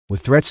With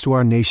threats to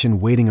our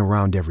nation waiting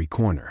around every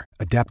corner,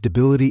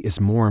 adaptability is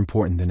more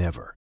important than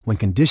ever. When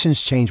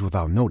conditions change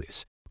without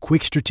notice,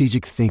 quick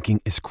strategic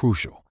thinking is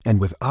crucial.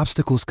 And with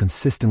obstacles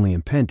consistently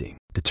impending,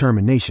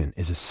 determination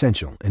is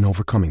essential in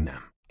overcoming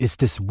them. It's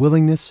this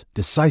willingness,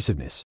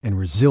 decisiveness, and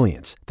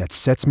resilience that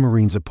sets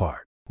Marines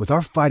apart. With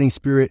our fighting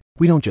spirit,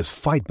 we don't just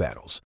fight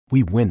battles,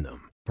 we win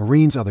them.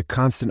 Marines are the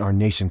constant our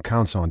nation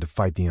counts on to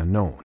fight the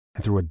unknown.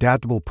 And through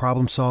adaptable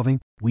problem solving,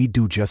 we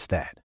do just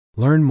that.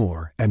 Learn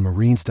more at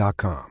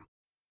marines.com.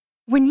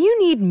 When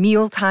you need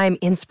mealtime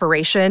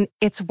inspiration,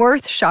 it's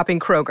worth shopping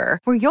Kroger,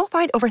 where you'll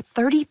find over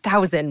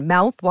 30,000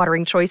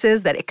 mouth-watering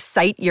choices that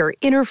excite your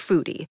inner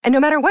foodie. And no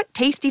matter what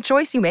tasty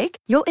choice you make,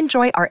 you'll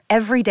enjoy our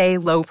everyday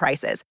low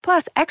prices,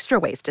 plus extra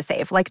ways to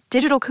save, like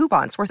digital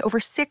coupons worth over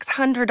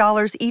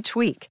 $600 each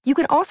week. You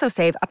can also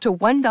save up to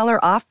 $1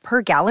 off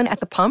per gallon at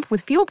the pump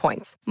with fuel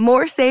points.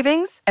 More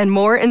savings and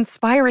more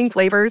inspiring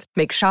flavors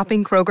make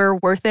shopping Kroger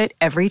worth it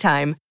every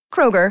time.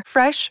 Kroger,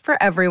 fresh for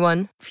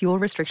everyone. Fuel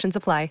restrictions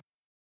apply.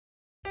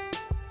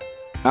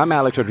 I'm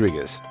Alex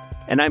Rodriguez.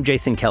 And I'm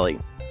Jason Kelly.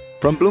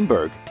 From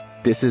Bloomberg,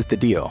 this is The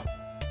Deal.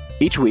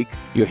 Each week,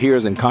 you'll hear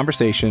us in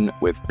conversation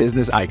with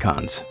business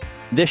icons.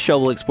 This show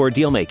will explore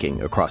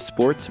deal-making across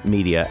sports,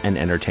 media, and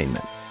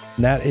entertainment.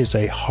 That is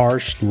a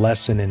harsh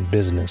lesson in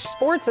business.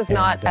 Sports is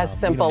not as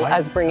simple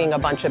as bringing a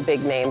bunch of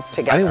big names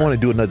together. I didn't want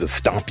to do another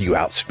stomp you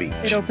out speech.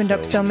 It opened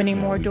up so many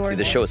more doors.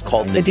 The show is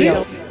called The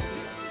Deal.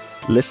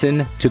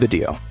 Listen to The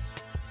Deal.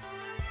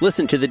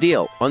 Listen to The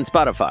Deal on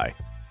Spotify.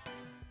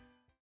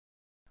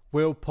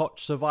 Will Poch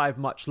survive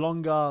much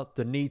longer?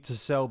 The need to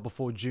sell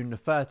before June the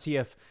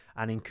 30th,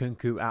 and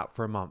Nkunku out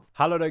for a month.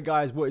 Hello there,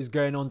 guys. What is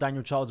going on?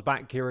 Daniel Childs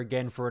back here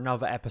again for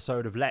another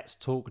episode of Let's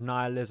Talk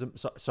Nihilism.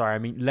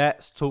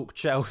 Let's Talk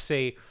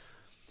Chelsea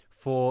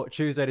for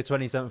Tuesday the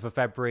 27th of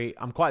February.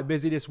 I'm quite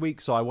busy this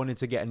week, so I wanted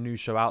to get a new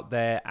show out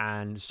there.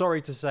 And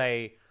sorry to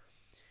say,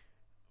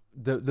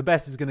 the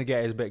best is going to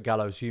get is a bit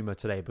gallows humor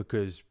today,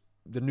 because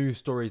the news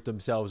stories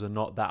themselves are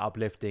not that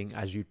uplifting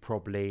as you'd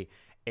probably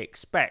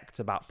expect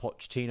about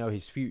Pochettino,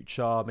 his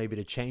future, maybe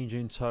the change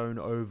in tone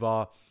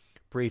over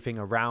briefing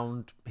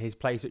around his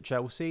place at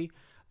Chelsea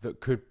that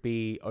could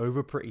be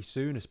over pretty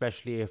soon,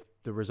 especially if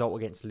the result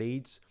against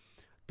Leeds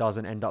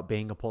doesn't end up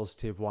being a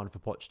positive one for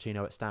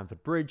Pochettino at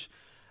Stamford Bridge.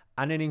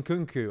 And then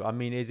Nkunku, I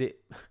mean,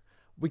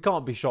 we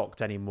can't be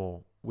shocked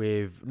anymore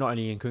with not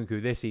only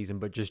Nkunku this season,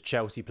 but just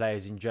Chelsea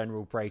players in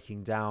general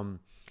breaking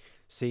down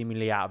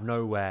seemingly out of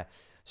nowhere.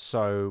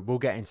 So we'll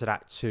get into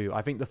that too.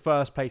 I think the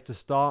first place to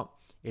start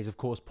is, of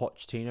course,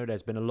 Pochettino.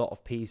 There's been a lot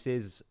of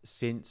pieces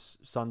since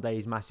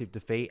Sunday's massive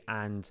defeat,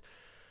 and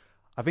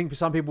I think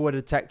some people were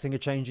detecting a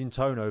change in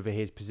tone over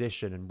his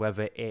position and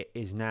whether it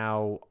is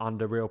now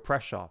under real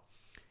pressure.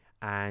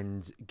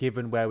 And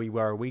given where we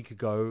were a week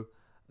ago,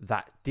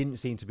 that didn't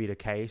seem to be the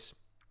case.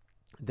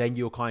 Then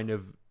you're kind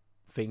of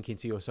thinking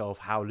to yourself,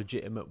 how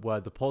legitimate were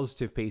the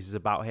positive pieces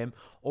about him?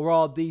 Or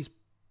are these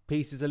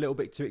pieces a little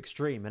bit too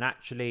extreme? And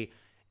actually,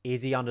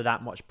 is he under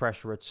that much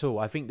pressure at all?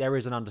 I think there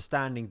is an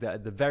understanding that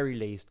at the very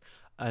least,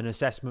 an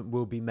assessment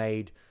will be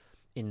made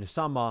in the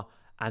summer,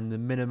 and the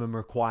minimum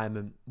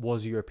requirement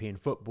was European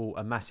football.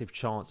 A massive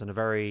chance and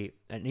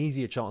an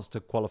easier chance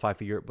to qualify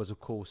for Europe was, of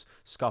course,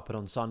 scuppered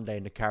on Sunday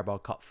in the Carabao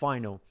Cup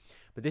final.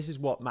 But this is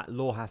what Matt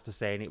Law has to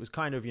say, and it was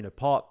kind of,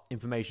 part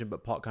information,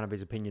 but part kind of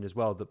his opinion as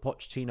well, that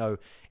Pochettino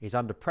is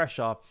under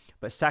pressure,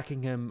 but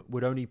sacking him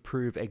would only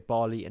prove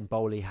Eghbali and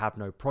Bowley have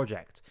no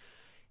project.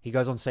 He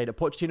goes on to say that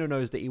Pochettino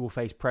knows that he will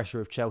face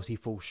pressure if Chelsea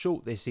fall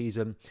short this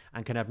season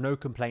and can have no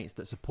complaints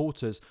that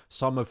supporters,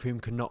 some of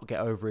whom cannot get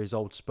over his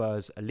old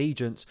Spurs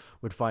allegiance,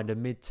 would find a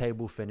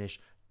mid-table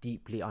finish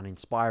deeply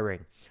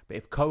uninspiring. But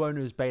if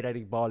co-owners Beid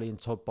Eghbali and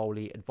Todd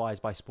Bowley,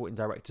 advised by sporting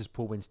directors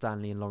Paul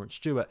Winstanley and Lawrence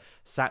Stewart,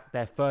 sacked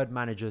their third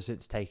manager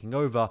since taking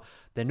over,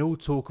 then all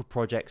talk of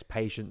projects,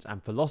 patience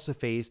and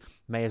philosophies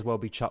may as well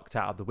be chucked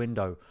out of the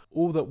window.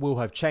 All that will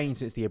have changed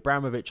since the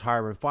Abramovich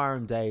hire and fire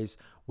him days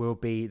will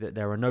be that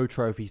there are no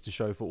trophies to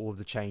show for all of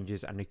the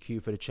changes, and the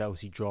queue for the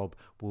Chelsea job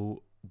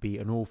will be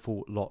an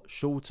awful lot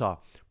shorter.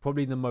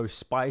 Probably the most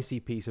spicy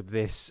piece of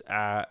this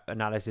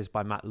analysis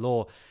by Matt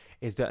Law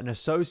is that an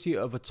associate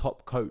of a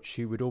top coach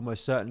who would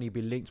almost certainly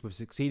be linked with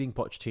succeeding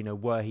Pochettino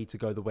were he to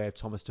go the way of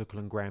Thomas Tuchel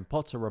and Graham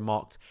Potter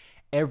remarked,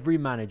 every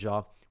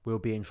manager will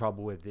be in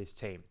trouble with this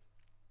team.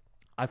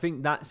 I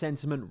think that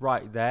sentiment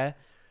right there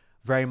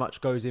very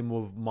much goes in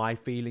with my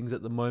feelings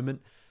at the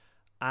moment.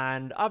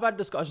 And I've had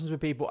discussions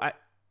with people.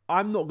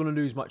 I'm not going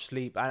to lose much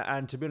sleep.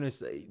 And to be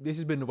honest, this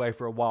has been the way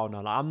for a while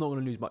now. Like, I'm not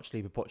going to lose much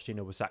sleep if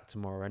Pochettino was sacked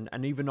tomorrow.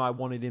 And even though I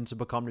wanted him to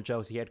become the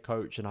Chelsea head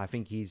coach, and I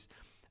think he's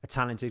a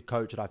talented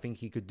coach, and I think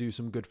he could do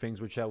some good things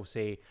with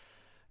Chelsea,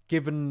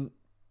 given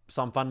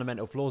some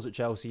fundamental flaws at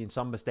Chelsea and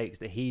some mistakes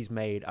that he's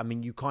made, I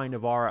mean, you kind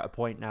of are at a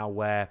point now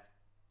where,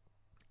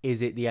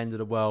 is it the end of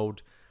the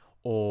world,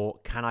 or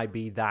can I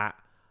be that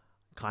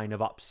kind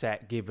of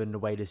upset given the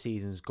way the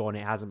season's gone?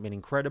 It hasn't been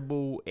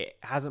incredible. It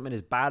hasn't been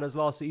as bad as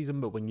last season,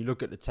 but when you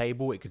look at the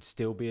table, it could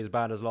still be as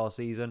bad as last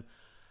season.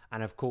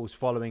 And of course,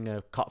 following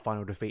a cup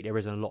final defeat, there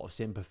isn't a lot of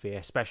sympathy,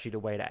 especially the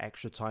way that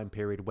extra time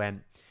period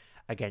went.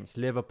 against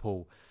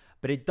Liverpool.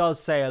 But it does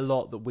say a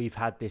lot that we've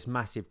had this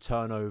massive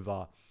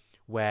turnover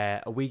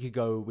where a week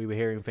ago we were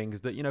hearing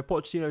things that,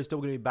 Pochettino is still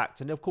going to be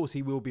backed. And of course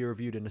he will be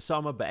reviewed in the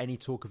summer, but any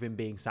talk of him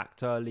being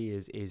sacked early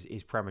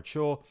is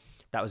premature.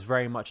 That was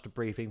very much the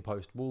briefing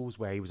post-Wolves,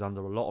 where he was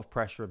under a lot of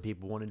pressure and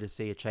people wanted to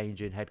see a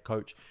change in head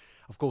coach.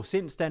 Of course,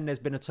 since then, there's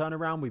been a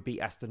turnaround. We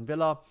beat Aston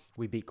Villa.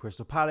 We beat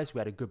Crystal Palace. We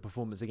had a good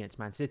performance against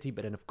Man City.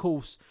 But then, of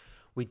course,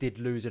 we did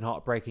lose in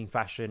heartbreaking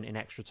fashion in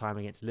extra time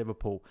against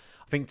Liverpool.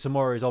 I think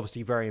tomorrow is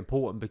obviously very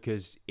important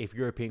because if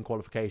European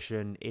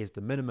qualification is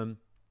the minimum,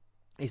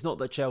 it's not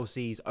that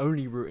Chelsea's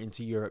only route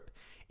into Europe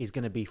is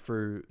going to be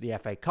through the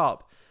FA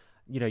Cup.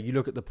 You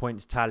look at the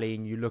points tally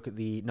and you look at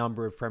the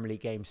number of Premier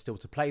League games still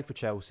to play for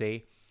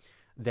Chelsea,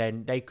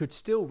 then they could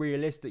still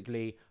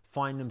realistically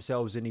find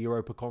themselves in a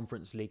Europa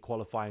Conference League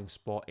qualifying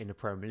spot in the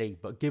Premier League.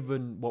 But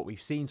given what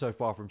we've seen so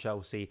far from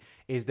Chelsea,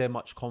 is there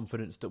much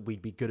confidence that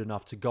we'd be good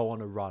enough to go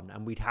on a run?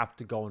 And we'd have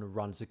to go on a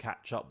run to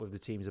catch up with the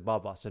teams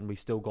above us. And we've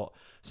still got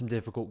some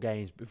difficult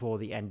games before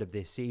the end of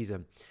this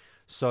season.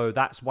 So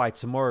that's why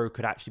tomorrow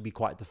could actually be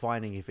quite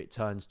defining if it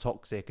turns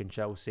toxic and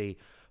Chelsea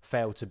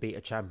fail to beat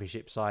a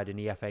championship side in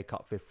the FA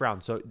Cup 5th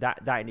round. So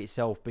that in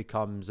itself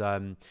becomes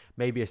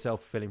maybe a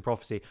self-fulfilling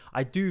prophecy.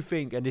 I do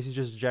think, and this is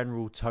just a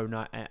general tone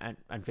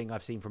and thing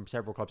I've seen from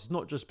several clubs, it's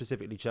not just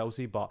specifically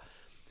Chelsea, but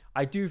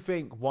I do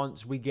think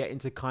once we get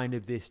into kind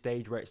of this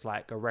stage where it's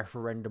like a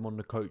referendum on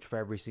the coach for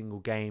every single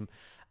game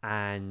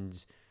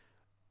and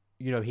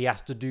he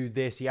has to do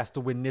this, he has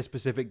to win this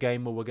specific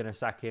game or we're going to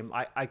sack him.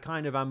 I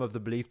kind of am of the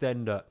belief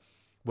then that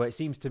where it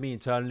seems to me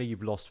internally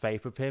you've lost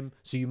faith of him,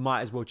 so you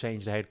might as well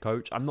change the head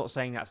coach. I'm not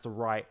saying that's the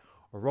right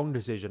or wrong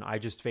decision. I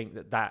just think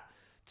that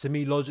to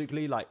me,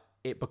 logically,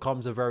 it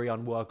becomes a very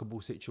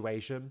unworkable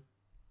situation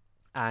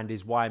and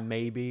is why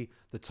maybe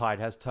the tide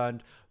has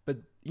turned. But,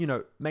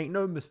 make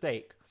no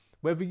mistake,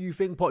 whether you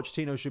think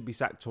Pochettino should be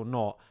sacked or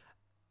not,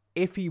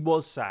 if he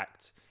was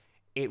sacked,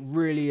 it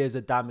really is a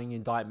damning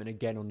indictment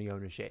again on the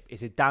ownership.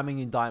 It's a damning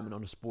indictment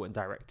on the sporting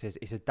directors.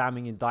 It's a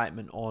damning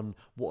indictment on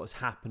what has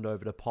happened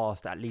over the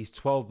past at least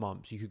 12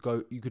 months. You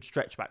could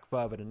stretch back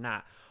further than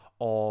that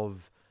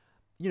of,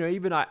 you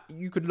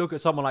could look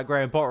at someone like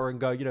Graham Potter and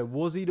go,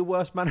 was he the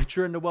worst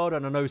manager in the world?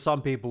 And I know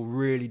some people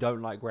really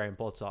don't like Graham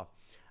Potter.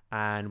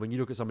 And when you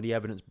look at some of the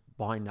evidence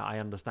behind that, I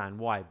understand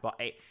why. But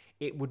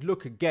it would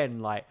look again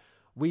like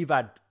we've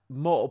had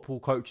multiple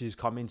coaches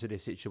come into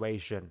this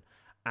situation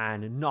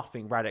and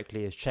nothing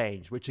radically has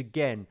changed, which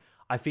again,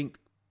 I think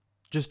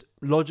just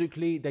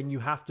logically, then you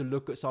have to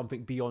look at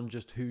something beyond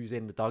just who's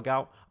in the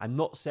dugout. I'm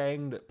not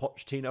saying that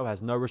Pochettino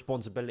has no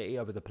responsibility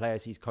over the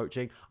players he's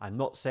coaching. I'm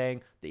not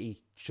saying that he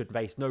should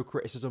face no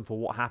criticism for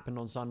what happened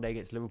on Sunday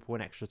against Liverpool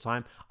in extra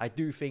time. I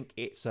do think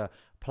it's a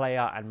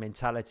player and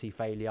mentality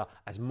failure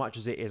as much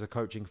as it is a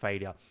coaching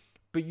failure.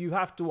 But you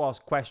have to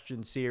ask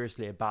questions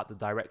seriously about the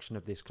direction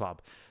of this club.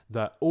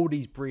 That all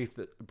these briefs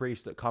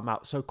that come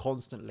out so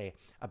constantly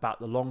about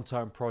the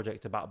long-term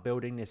project, about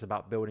building this,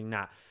 about building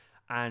that.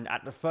 And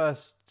at the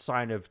first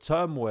sign of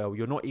turmoil,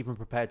 you're not even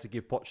prepared to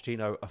give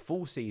Pochettino a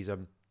full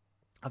season.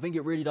 I think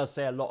it really does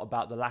say a lot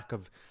about the lack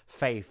of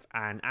faith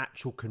and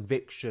actual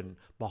conviction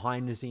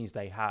behind the scenes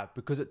they have.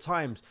 Because at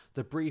times,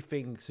 the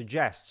briefing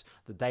suggests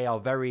that they are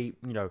very,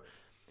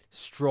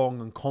 strong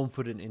and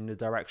confident in the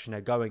direction they're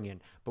going in.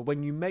 But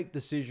when you make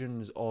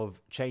decisions of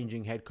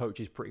changing head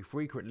coaches pretty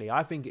frequently,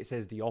 I think it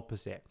says the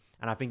opposite.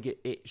 And I think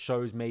it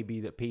shows maybe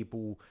that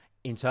people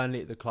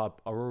internally at the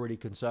club are already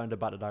concerned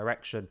about the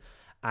direction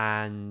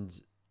and,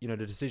 the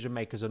decision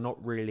makers are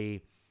not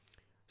really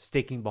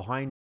sticking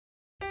behind.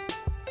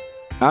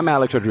 I'm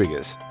Alex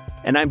Rodriguez.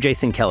 And I'm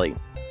Jason Kelly.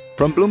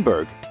 From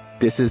Bloomberg,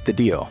 this is The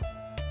Deal.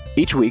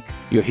 Each week,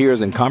 you'll hear us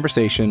in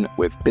conversation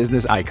with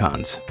business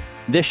icons.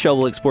 This show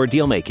will explore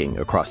deal-making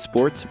across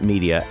sports,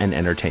 media, and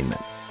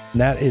entertainment.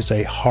 That is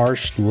a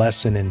harsh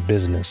lesson in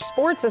business.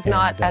 Sports is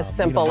not as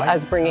simple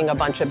as bringing a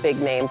bunch of big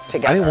names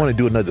together. I didn't want to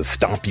do another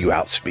stomp you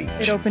out speech.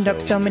 It opened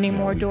up so many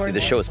more doors. The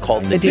show is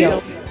called The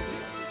Deal.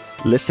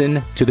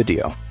 Listen to The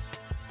Deal.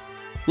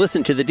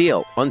 Listen to The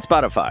Deal on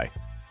Spotify.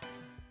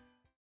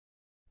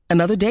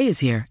 Another day is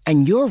here,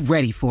 and you're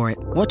ready for it.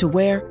 What to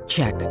wear?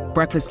 Check.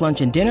 Breakfast, lunch,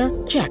 and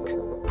dinner? Check.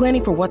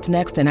 Planning for what's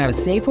next and how to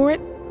save for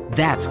it?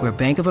 That's where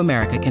Bank of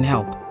America can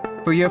help.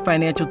 For your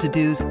financial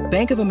to-dos,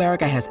 Bank of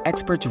America has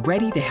experts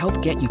ready to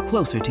help get you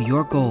closer to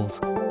your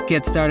goals.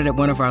 Get started at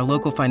one of our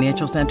local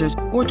financial centers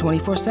or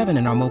 24/7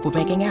 in our mobile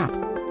banking app.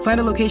 Find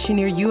a location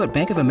near you at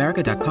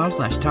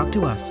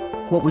bankofamerica.com/talktous.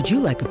 What would you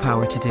like the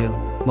power to do?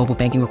 Mobile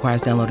banking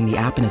requires downloading the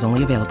app and is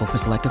only available for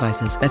select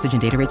devices. Message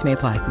and data rates may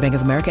apply. Bank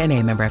of America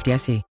N.A., member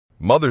FDIC.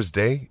 Mother's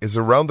Day is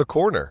around the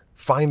corner.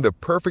 Find the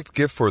perfect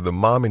gift for the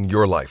mom in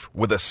your life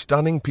with a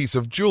stunning piece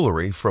of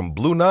jewelry from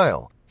Blue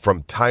Nile.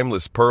 From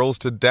timeless pearls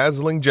to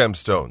dazzling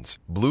gemstones,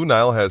 Blue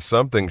Nile has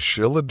something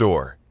she'll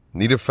adore.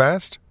 Need it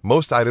fast?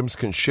 Most items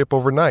can ship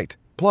overnight.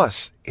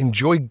 Plus,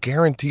 enjoy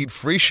guaranteed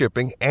free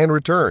shipping and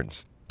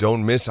returns.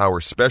 Don't miss our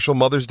special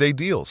Mother's Day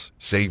deals.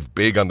 Save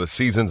big on the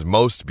season's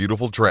most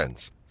beautiful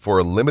trends. For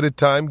a limited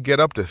time, get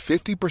up to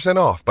 50%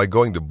 off by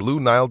going to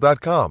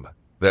BlueNile.com.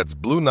 That's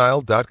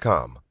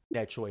BlueNile.com.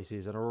 Their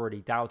choices and are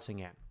already doubting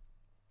it.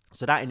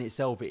 So that in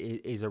itself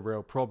is a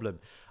real problem.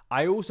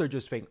 I also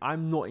just think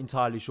I'm not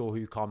entirely sure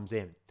who comes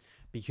in,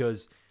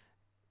 because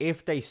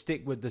if they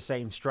stick with the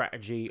same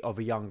strategy of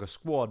a younger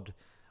squad,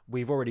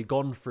 we've already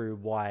gone through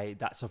why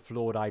that's a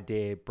flawed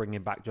idea,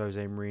 bringing back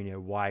Jose Mourinho,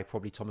 why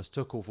probably Thomas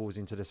Tuchel falls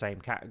into the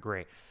same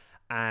category.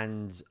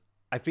 And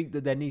I think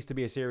that there needs to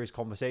be a serious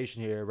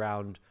conversation here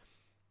around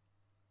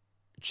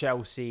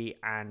Chelsea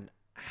and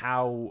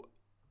how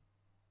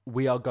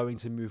we are going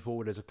to move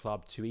forward as a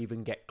club to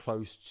even get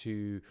close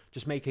to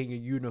just making a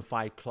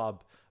unified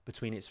club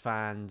between its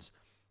fans,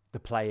 the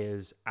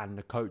players and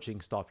the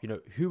coaching staff. You know,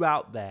 who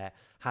out there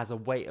has a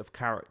weight of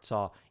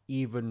character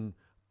even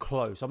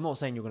close? I'm not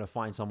saying you're going to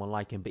find someone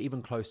like him, but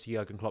even close to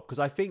Jurgen Klopp. Because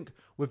I think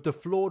with the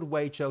flawed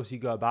way Chelsea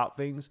go about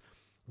things,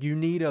 you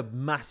need a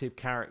massive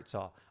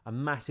character, a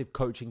massive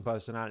coaching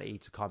personality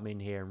to come in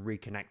here and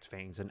reconnect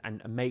things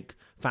and make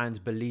fans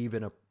believe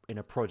in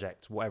a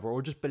project, whatever,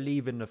 or just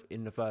believe in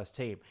the first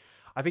team.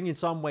 I think in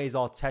some ways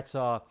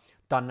Arteta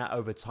done that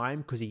over time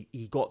because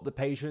he got the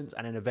patience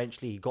and then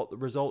eventually he got the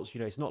results.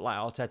 You know, it's not like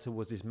Arteta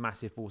was this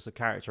massive force of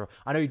character.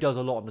 I know he does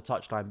a lot on the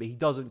touchline, but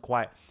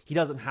he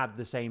doesn't have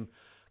the same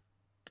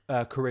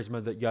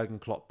charisma that Jurgen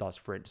Klopp does,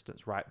 for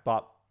instance, right?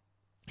 But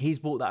he's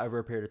brought that over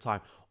a period of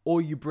time.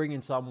 Or you bring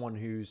in someone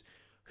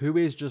who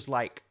is just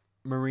like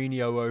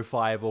Mourinho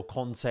 05 or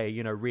Conte,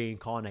 you know,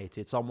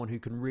 reincarnated, someone who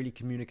can really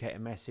communicate a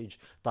message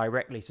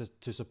directly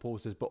to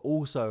supporters, but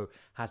also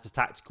has the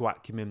tactical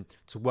acumen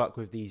to work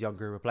with these young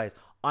group of players.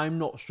 I'm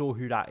not sure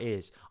who that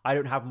is. I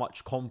don't have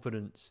much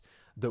confidence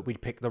that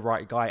we'd pick the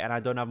right guy, and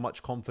I don't have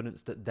much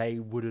confidence that they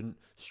wouldn't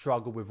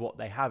struggle with what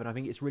they have. And I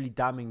think it's really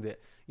damning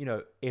that, you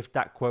know, if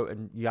that quote,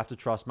 and you have to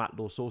trust Matt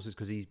Law's sources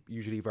because he's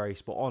usually very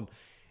spot on,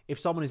 if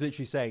someone is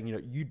literally saying, you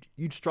know,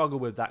 you'd struggle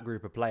with that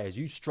group of players,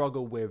 you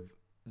struggle with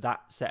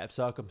that set of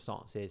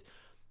circumstances,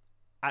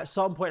 at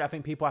some point I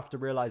think people have to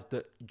realize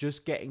that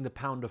just getting the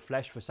pound of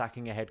flesh for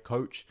sacking a head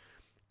coach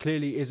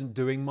clearly isn't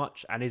doing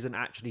much and isn't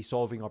actually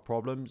solving our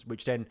problems,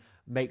 which then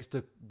makes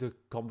the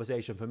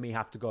conversation for me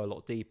have to go a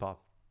lot deeper.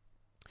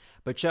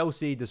 But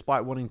Chelsea,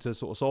 despite wanting to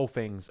sort of solve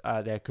things,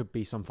 there could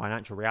be some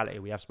financial reality.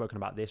 We have spoken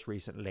about this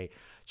recently.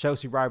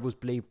 Chelsea rivals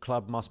believe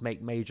club must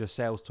make major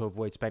sales to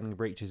avoid spending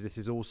breaches. This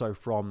is also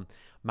from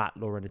Matt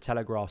Law in The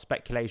Telegraph.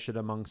 Speculation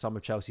among some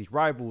of Chelsea's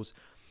rivals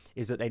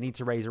is that they need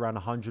to raise around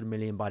 100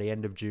 million by the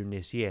end of June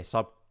this year.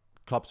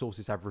 Club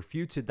sources have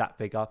refuted that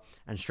figure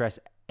and stress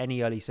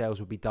any early sales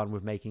will be done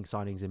with making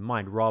signings in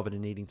mind rather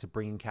than needing to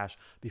bring in cash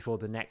before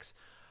the next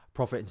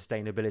profit and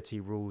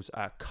sustainability rules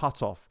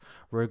cut off.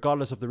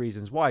 Regardless of the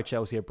reasons why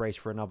Chelsea are braced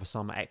for another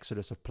summer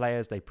exodus of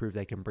players, they proved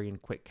they can bring in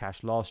quick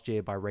cash last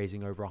year by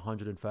raising over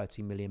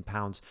 £130 million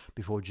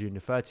before June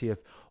the 30th,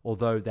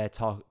 although their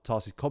task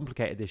is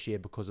complicated this year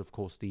because, of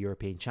course, the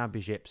European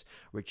Championships,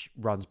 which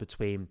runs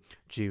between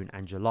June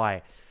and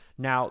July.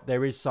 Now,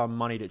 there is some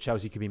money that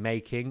Chelsea could be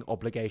making,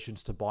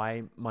 obligations to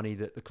buy, money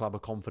that the club are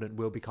confident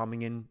will be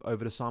coming in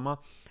over the summer.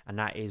 And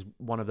that is,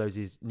 one of those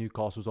is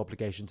Newcastle's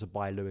obligation to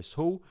buy Lewis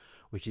Hall,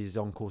 which is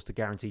on course to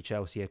guarantee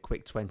Chelsea a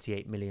quick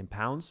 £28 million.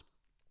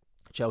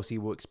 Chelsea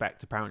will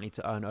expect apparently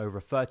to earn over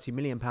 £30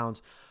 million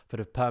for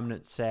the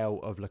permanent sale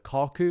of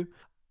Lukaku,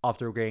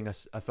 after agreeing a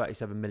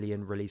 £37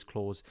 million release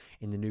clause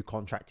in the new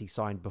contract he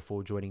signed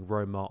before joining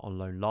Roma on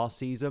loan last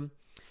season.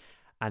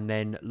 And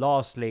then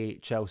lastly,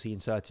 Chelsea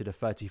inserted a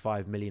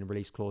 £35 million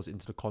release clause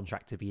into the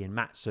contract of Ian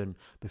Maatsen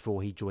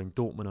before he joined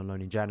Dortmund on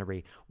loan in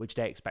January, which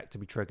they expect to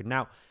be triggered.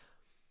 Now,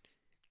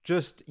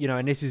 just, you know,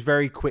 and this is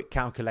very quick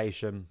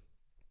calculation,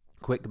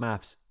 quick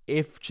maths.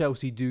 If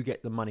Chelsea do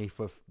get the money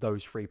for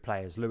those three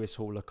players, Lewis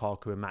Hall,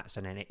 Lukaku and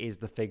Maatsen, and it is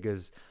the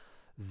figures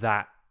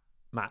that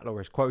Matt Law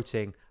is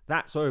quoting,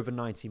 that's over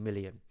 90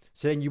 million.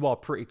 So then you are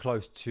pretty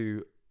close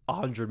to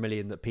 100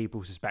 million that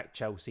people suspect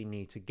Chelsea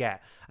need to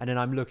get. And then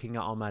I'm looking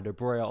at Armando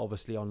Broja,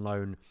 obviously on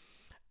loan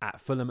at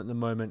Fulham at the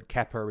moment.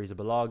 Kepa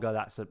Arrizabalaga,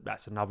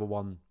 that's another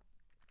one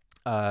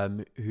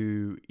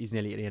who is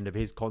nearly at the end of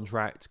his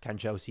contract. Can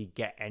Chelsea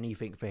get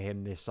anything for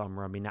him this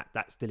summer? I mean,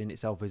 that still in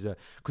itself is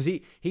because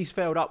he's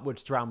failed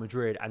upwards to Real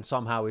Madrid and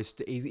somehow he's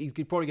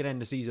probably going to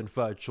end the season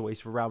third choice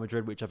for Real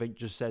Madrid, which I think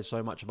just says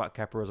so much about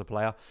Kepa as a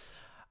player.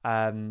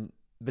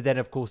 But then,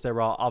 of course,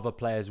 there are other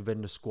players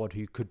within the squad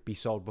who could be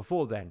sold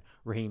before then.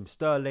 Raheem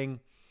Sterling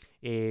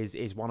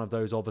is one of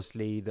those,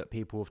 obviously, that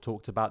people have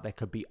talked about. There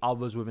could be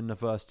others within the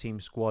first team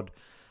squad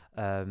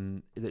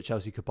that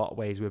Chelsea could part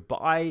ways with.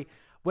 But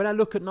when I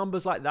look at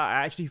numbers like that,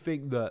 I actually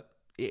think that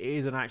it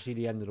isn't actually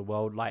the end of the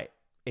world. Like,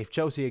 if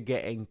Chelsea are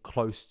getting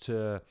close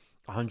to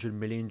 100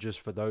 million just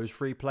for those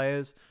three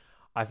players,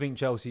 I think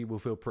Chelsea will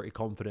feel pretty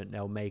confident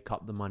they'll make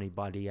up the money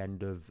by the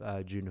end of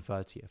June the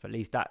 30th. At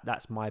least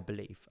that's my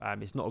belief.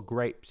 It's not a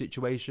great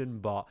situation,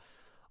 but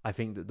I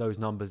think that those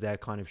numbers there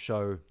kind of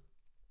show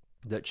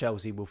that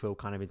Chelsea will feel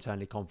kind of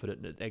internally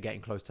confident that they're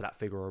getting close to that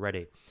figure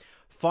already.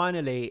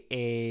 Finally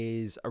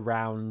is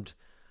around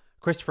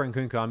Christopher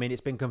Nkunku. I mean, it's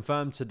been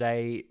confirmed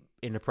today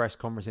in the press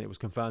conference, and it was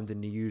confirmed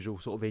in the usual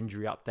sort of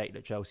injury update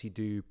that Chelsea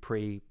do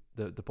pre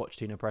the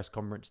Pochettino press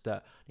conference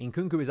that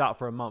Nkunku is out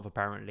for a month,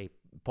 apparently.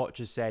 Poch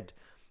has said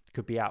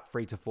could be out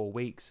 3 to 4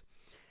 weeks.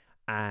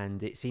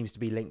 And it seems to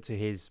be linked to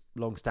his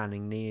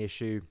long-standing knee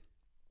issue.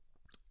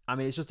 I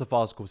mean, it's just a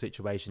farcical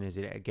situation,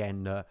 isn't it?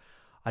 Again,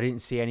 I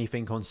didn't see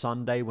anything on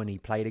Sunday when he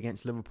played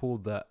against Liverpool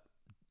that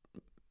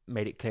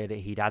made it clear that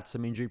he'd had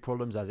some injury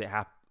problems as it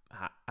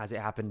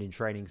happened in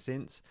training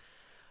since.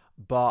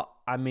 But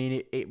I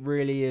mean, it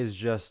really is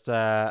just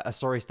a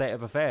sorry state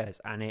of affairs,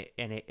 and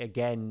it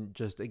again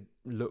just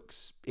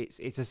looks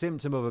it's a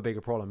symptom of a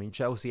bigger problem. I mean,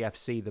 Chelsea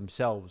FC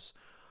themselves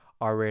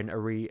are in a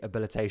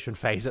rehabilitation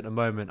phase at the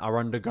moment, are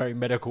undergoing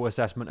medical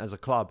assessment as a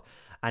club,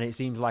 and it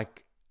seems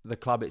like the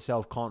club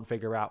itself can't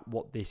figure out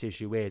what this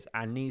issue is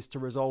and needs to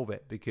resolve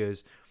it,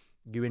 because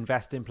you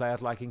invest in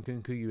players like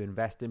Nkunku, you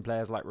invest in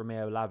players like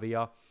Romeo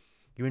Lavia,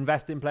 you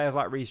invest in players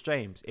like Reece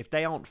James. If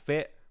they aren't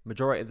fit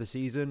majority of the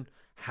season,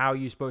 how are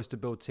you supposed to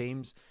build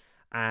teams?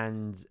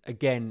 And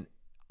again,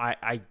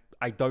 I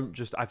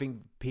think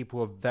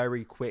people are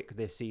very quick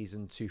this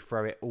season to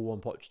throw it all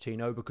on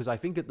Pochettino, because I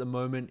think at the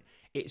moment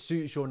it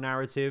suits your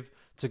narrative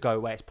to go,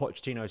 well, it's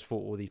Pochettino's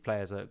fault all these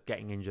players are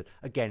getting injured.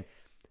 Again,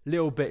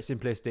 little bit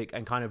simplistic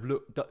and kind of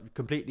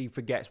completely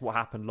forgets what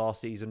happened last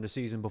season, the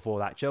season before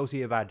that.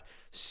 Chelsea have had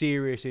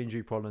serious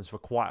injury problems for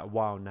quite a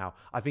while now.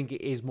 I think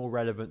it is more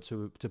relevant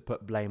to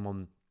put blame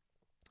on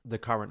the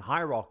current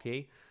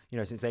hierarchy,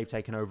 since they've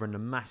taken over and a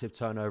massive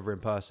turnover in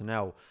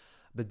personnel.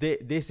 But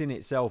this in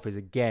itself is,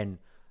 again,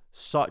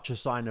 such a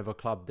sign of a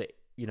club that,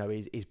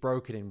 is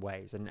broken in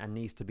ways and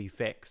needs to be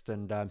fixed.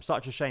 And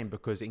such a shame,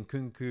 because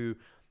Nkunku,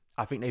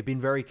 I think they've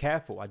been very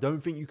careful. I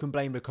don't think you can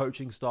blame the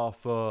coaching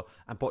staff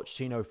and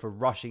Pochettino for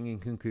rushing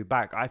Nkunku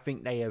back. I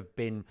think they have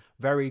been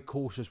very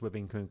cautious with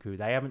Nkunku.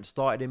 They haven't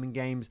started him in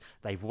games.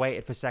 They've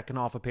waited for second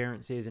half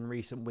appearances in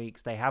recent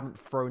weeks. They haven't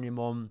thrown him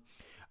on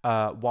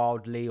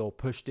wildly or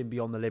pushed him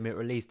beyond the limit,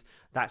 or at least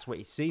that's what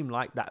it seemed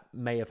like. That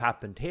may have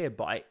happened here,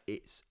 but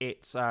it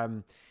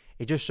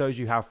just shows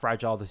you how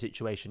fragile the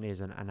situation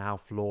is and how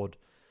flawed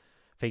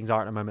things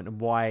are at the moment,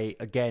 and why,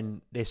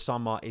 again, this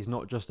summer is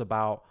not just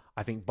about,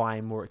 I think,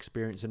 buying more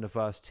experience in the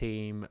first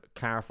team,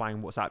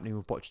 clarifying what's happening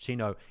with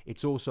Pochettino.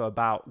 It's also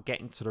about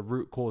getting to the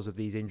root cause of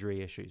these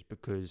injury issues,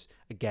 because,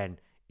 again,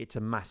 it's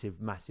a massive,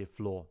 massive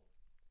flaw.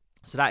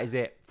 So that is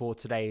it for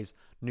today's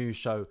news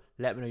show.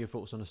 Let me know your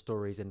thoughts on the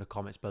stories in the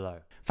comments below.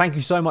 Thank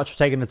you so much for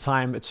taking the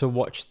time to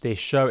watch this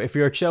show. If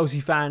you're a Chelsea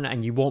fan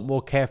and you want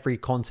more carefree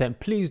content,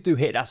 please do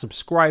hit that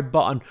subscribe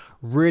button.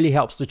 Really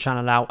helps the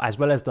channel out, as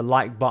well as the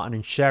like button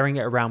and sharing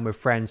it around with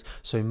friends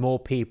so more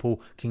people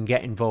can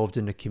get involved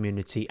in the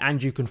community.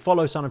 And you can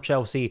follow Son of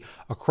Chelsea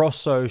across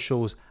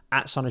socials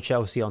at Son of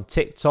Chelsea on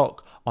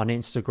TikTok, on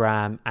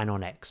Instagram, and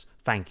on X.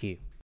 Thank you.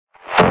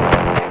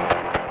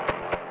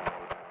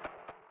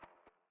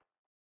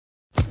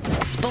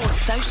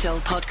 Sports Social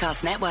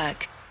Podcast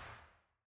Network.